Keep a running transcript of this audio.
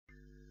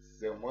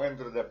sunt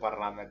mândru de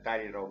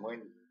parlamentarii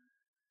români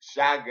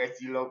și-a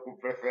găsit locul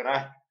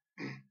preferat.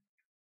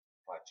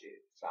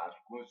 S-a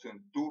ascuns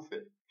în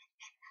tufe.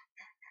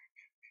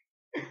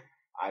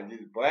 A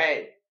zis,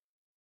 băi,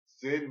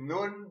 sunt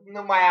nu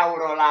numai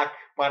aurolac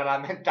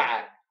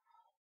parlamentar,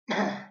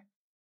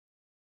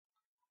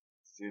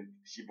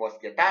 sunt și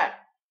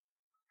boschetar.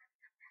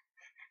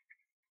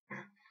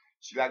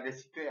 Și l-a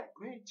găsit ăia,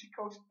 băi, ce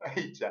cauți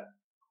aici?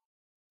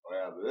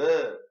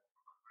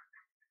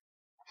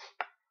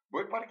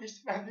 Băi, parcă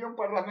ești în avion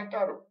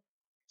parlamentarul.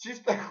 Ce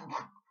stai cu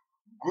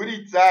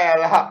gurița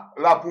aia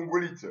la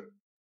punguliță?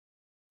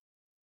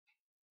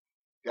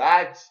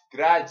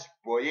 Tragi,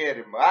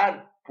 boieri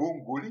mari,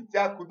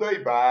 pungulița cu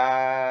 2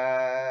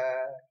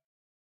 bani.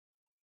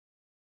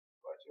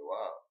 Face,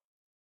 wow,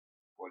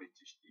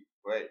 polițiștii,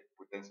 băi,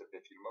 putem să te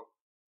filmăm?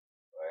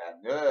 Băi,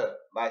 nu,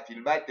 m-a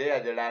filmat ăia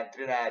de la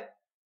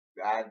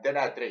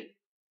Antena 3.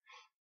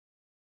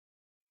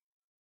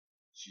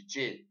 Și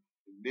ce?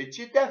 De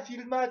ce te-a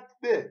filmat,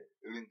 bă?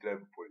 Îl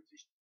întreb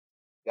polițiștii.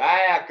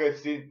 De-aia că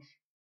sunt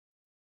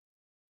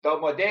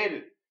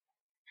model.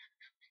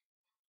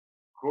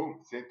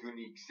 Cum? Sunt un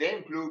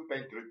exemplu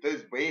pentru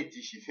toți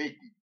băieții și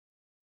fetii.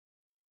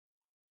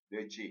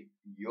 De ce?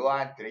 Eu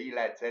am trăit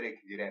la țară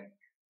când eram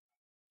mic.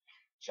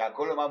 Și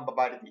acolo m-am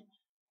băbardit.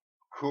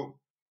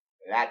 Cum?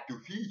 La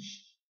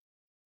tufiș.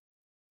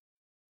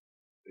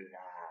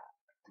 La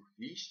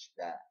tufiș,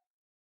 da.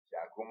 Și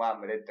acum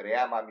am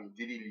retrăiam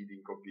amintirile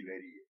din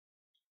copilărie.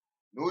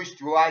 Nu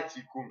știu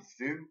alții cum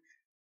sunt,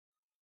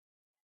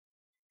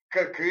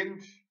 că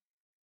când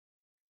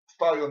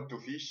stau eu în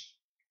tufiș,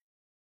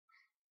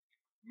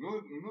 nu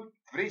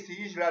vrei să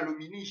ieși la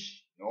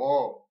luminiș.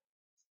 Nu,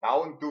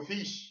 stau în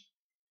tufiș.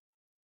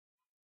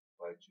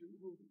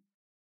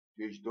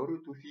 Ești doar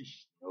un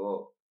tufiș.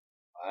 Nu,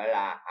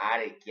 ăla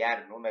are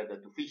chiar nume de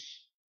tufiș.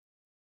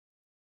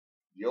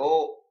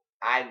 Eu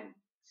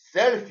am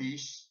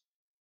selfish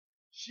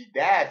și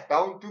de-aia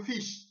stau în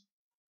tufiș.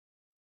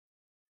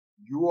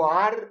 You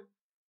are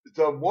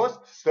the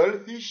most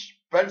selfish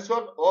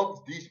person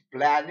of this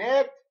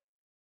planet?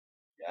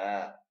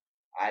 Yeah.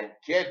 I'm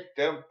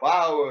Captain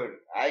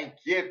Power. I'm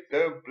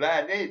Captain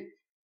Planet.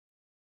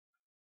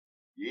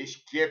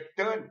 Ești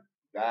captain?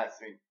 Da,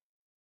 sunt.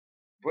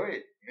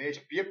 Băi, nu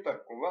ești pieptăn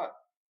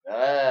cumva?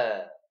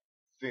 Da,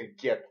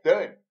 sunt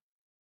captain.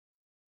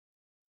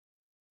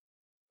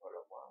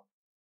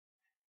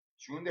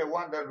 Și unde e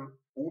Wonder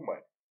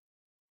Woman?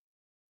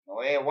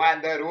 Nu e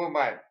Wonder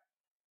Woman.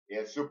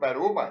 E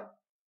Superwoman.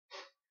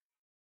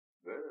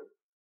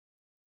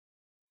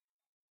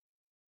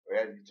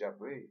 Ăia zicea,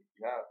 băi,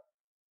 ia,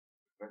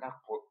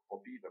 venea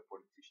copiii de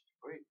polițiști.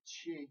 Băi,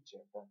 ce e aici? E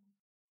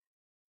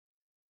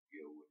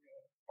un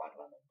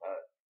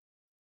parlamentar.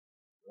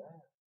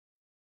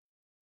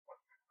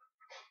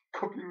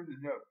 Copilul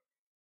din ea.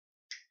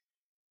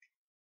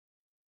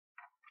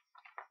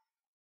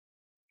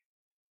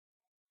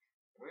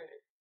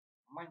 Băi,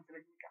 nu mai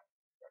înțeleg nimic.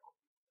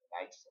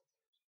 N-ai ce să înțelegi.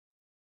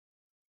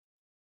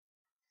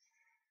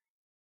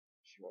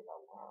 Și ăla,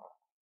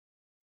 wow.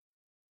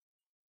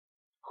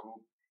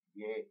 Cum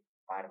e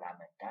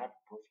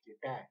parlamentar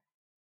boschetar.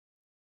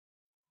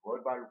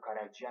 Vorba lui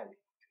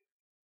Caragiale.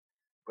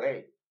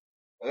 Băi,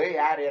 îi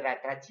are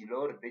ratații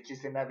lor, de ce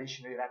să nu avem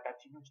și noi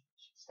ratații noștri?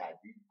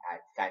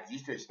 S-a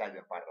zis să stai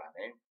în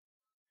Parlament,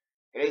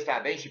 trebuie să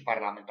avem și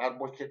parlamentar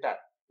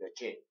boschetar. De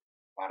ce?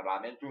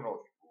 Parlamentul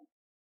nostru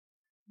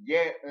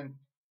e în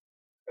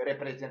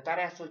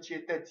reprezentarea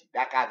societății.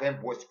 Dacă avem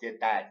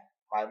boschetari,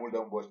 mai mult de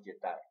un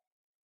boschetar,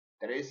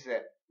 trebuie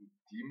să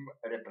fim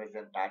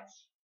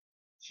reprezentați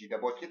și de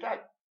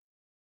boschetari.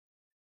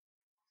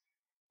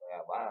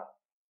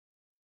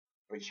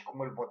 Păi și cum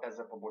îl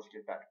votează pe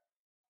boschetar?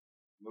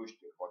 Nu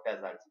știu,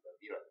 votează alții de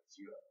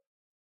zilă.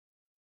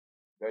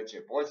 De ce?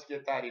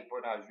 Boschetarii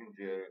până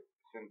ajunge,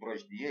 sunt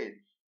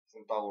broșdieri,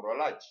 sunt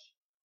aurolaci.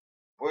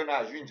 Până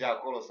ajunge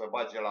acolo să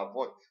bage la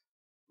vot,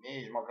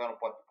 nici măcar nu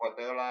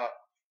poate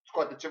ăla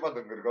scoate ceva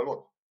de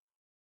gârgălot.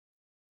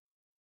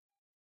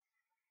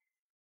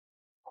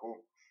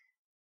 Cum?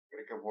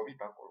 Cred că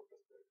vomit acolo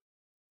peste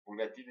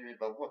buletinile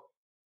de vot.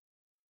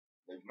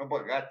 Deci nu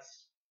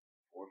băgați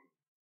un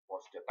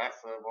boschetar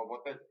să vă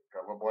voteze,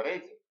 că vă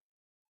boreze.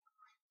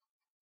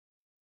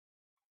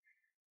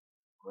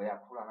 Băia,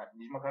 pula mea,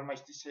 nici măcar nu mai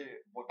știți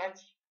ce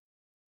votați.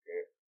 Că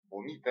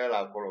vomită ăla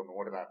acolo în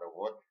urna de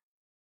vot,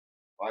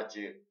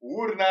 face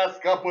urna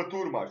scapă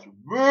turma și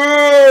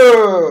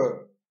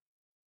băă!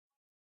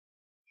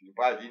 Și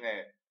după aia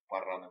vine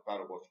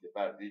parlamentarul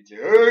boschetar, zice,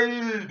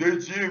 ei, de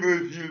ce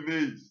vă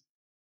filmezi?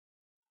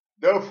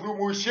 De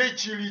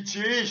frumușecii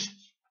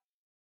liceești!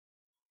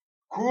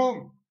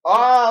 Cum?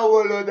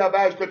 Aolă, de-abia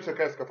aștept să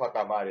crească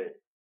fata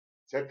mare.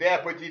 Să te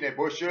ia pe tine,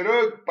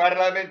 boșerăg,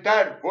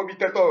 parlamentar,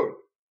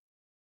 vomitător.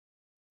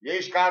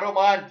 Ești ca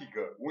Roma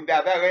antică, unde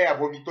avea ăia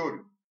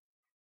vomitori.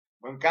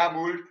 Mânca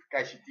mult,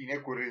 ca și tine,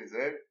 cu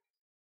rânză,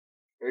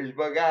 își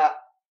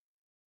băga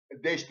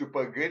deștiul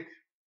pe gât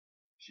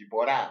și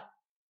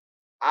bora.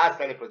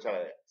 Asta le plăcea la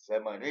ea, să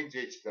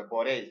mănânce și să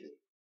boreze.